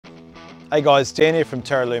Hey guys, Dan here from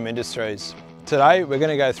Teralume Industries. Today we're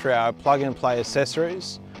going to go through our plug and play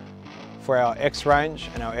accessories for our X range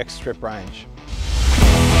and our X strip range.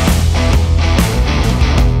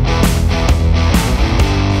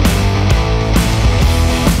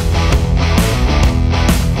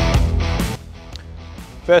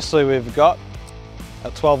 Firstly, we've got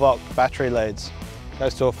a 12-volt battery leads.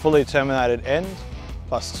 Goes to a fully terminated end,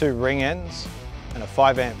 plus 2 ring ends and a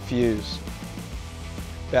 5-amp fuse.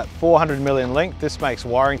 About 400mm in length. This makes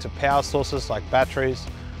wiring to power sources like batteries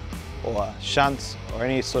or shunts or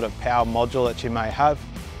any sort of power module that you may have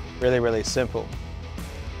really simple.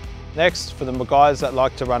 Next, for the guys that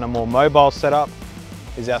like to run a more mobile setup,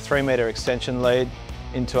 is our 3-meter extension lead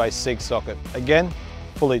into a SIG socket. Again,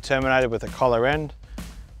 fully terminated with a collar end,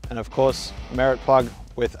 and of course merit plug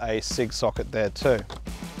with a SIG socket there too.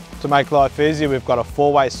 To make life easier, we've got a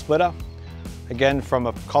 4-way splitter, again from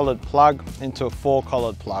a collared plug into 4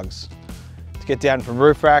 collared plugs to get down from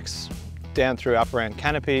roof racks, down through up around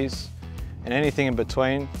canopies and anything in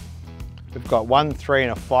between. We've got 1, 3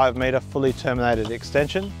 and a 5-meter fully terminated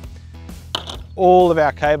extension. All of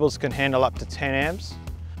our cables can handle up to 10 amps.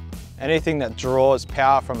 Anything that draws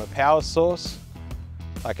power from a power source,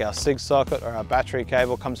 like our SIG socket or our battery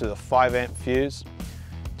cable, comes with a 5-amp fuse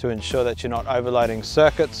to ensure that you're not overloading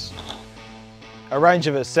circuits. A range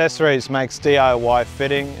of accessories makes DIY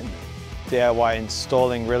fitting and DIY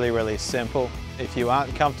installing really simple. If you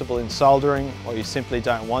aren't comfortable in soldering, or you simply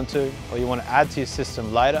don't want to, or you want to add to your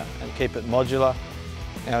system later and keep it modular,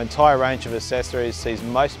 our entire range of accessories sees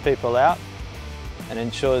most people out and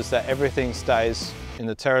ensures that everything stays in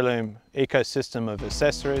the Teralume ecosystem of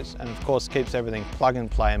accessories, and of course keeps everything plug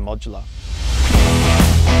and play and modular.